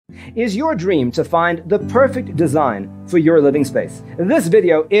Is your dream to find the perfect design for your living space? This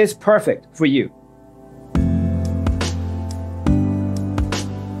video is perfect for you.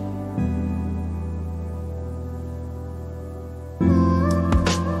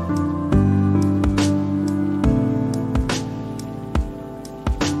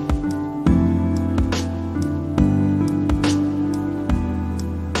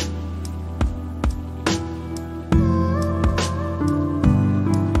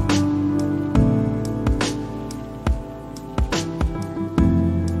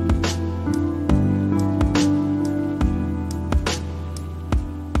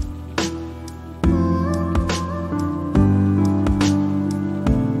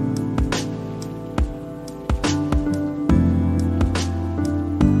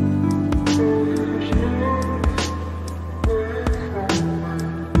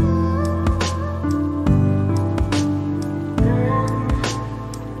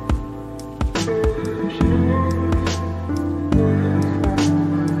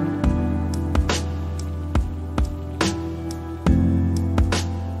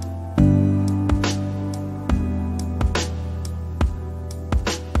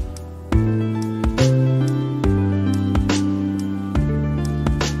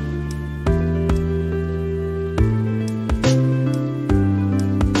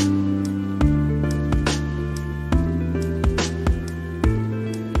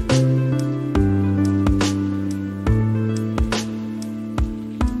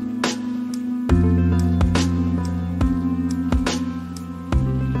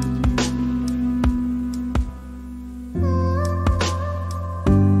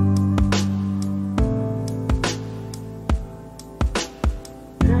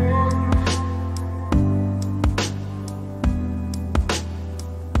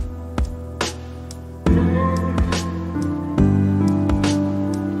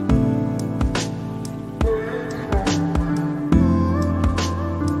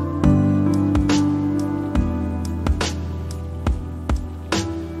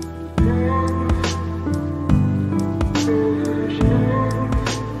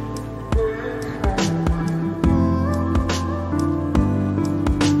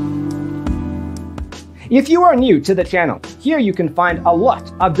 If you are new to the channel, here you can find a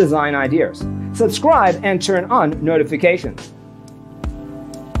lot of design ideas. Subscribe and turn on notifications.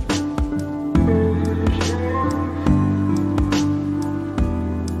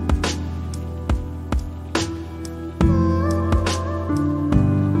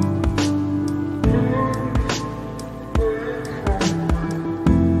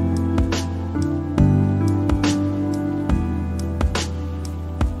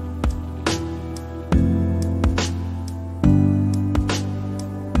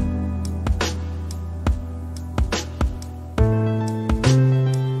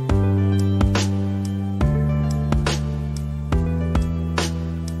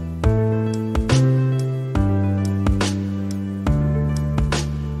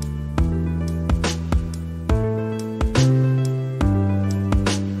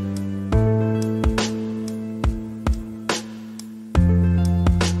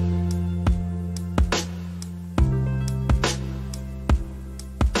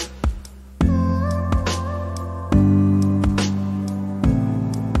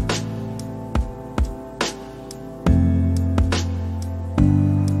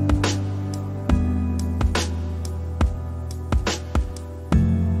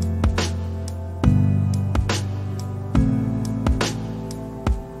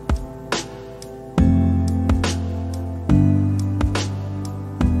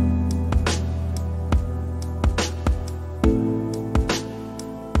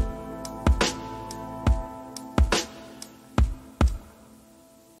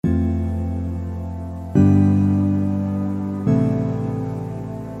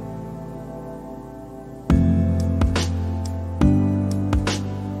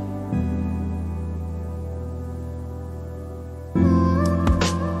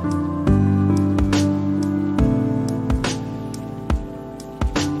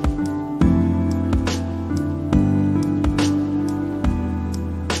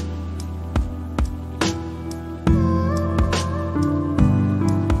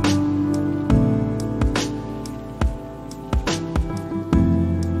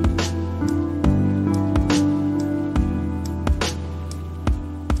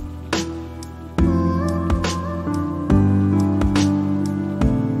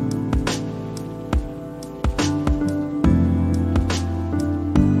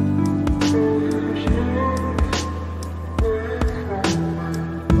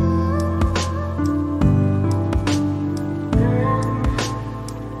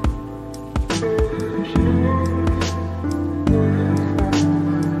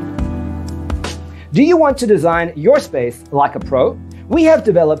 Do you want to design your space like a pro? We have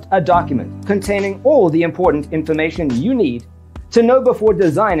developed a document containing all the important information you need to know before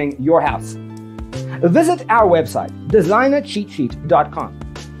designing your house. Visit our website, designercheatsheet.com.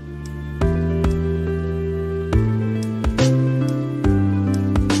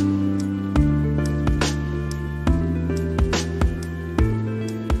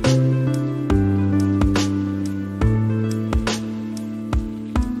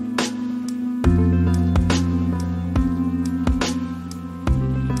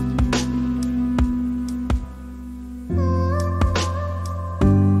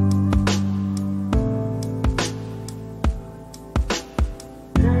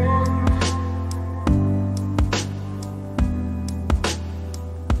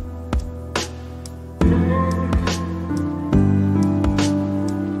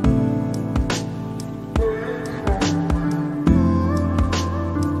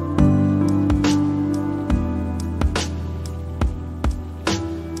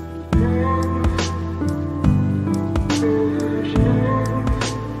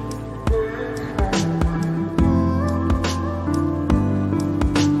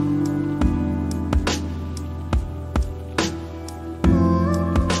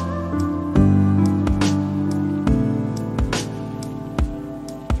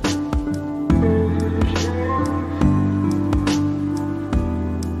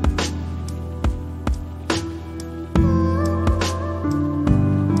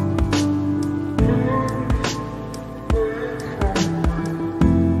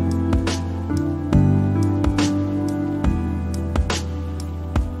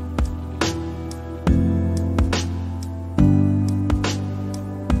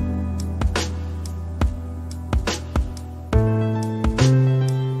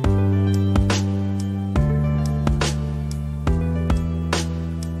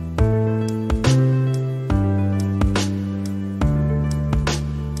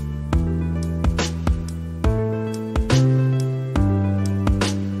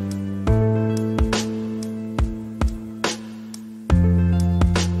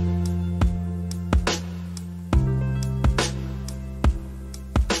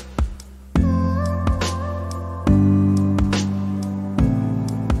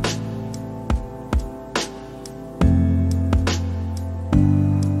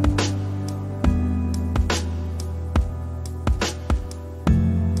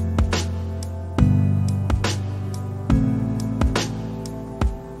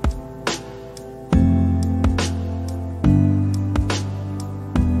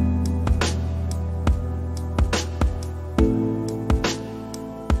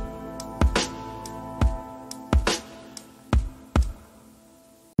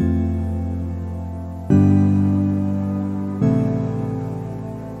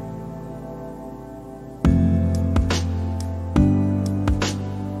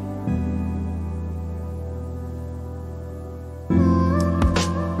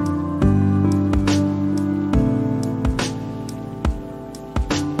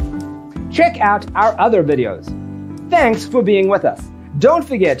 Check out our other videos. Thanks for being with us. Don't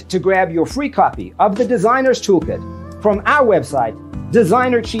forget to grab your free copy of the Designer's Toolkit from our website,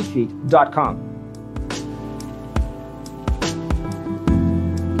 designercheatsheet.com.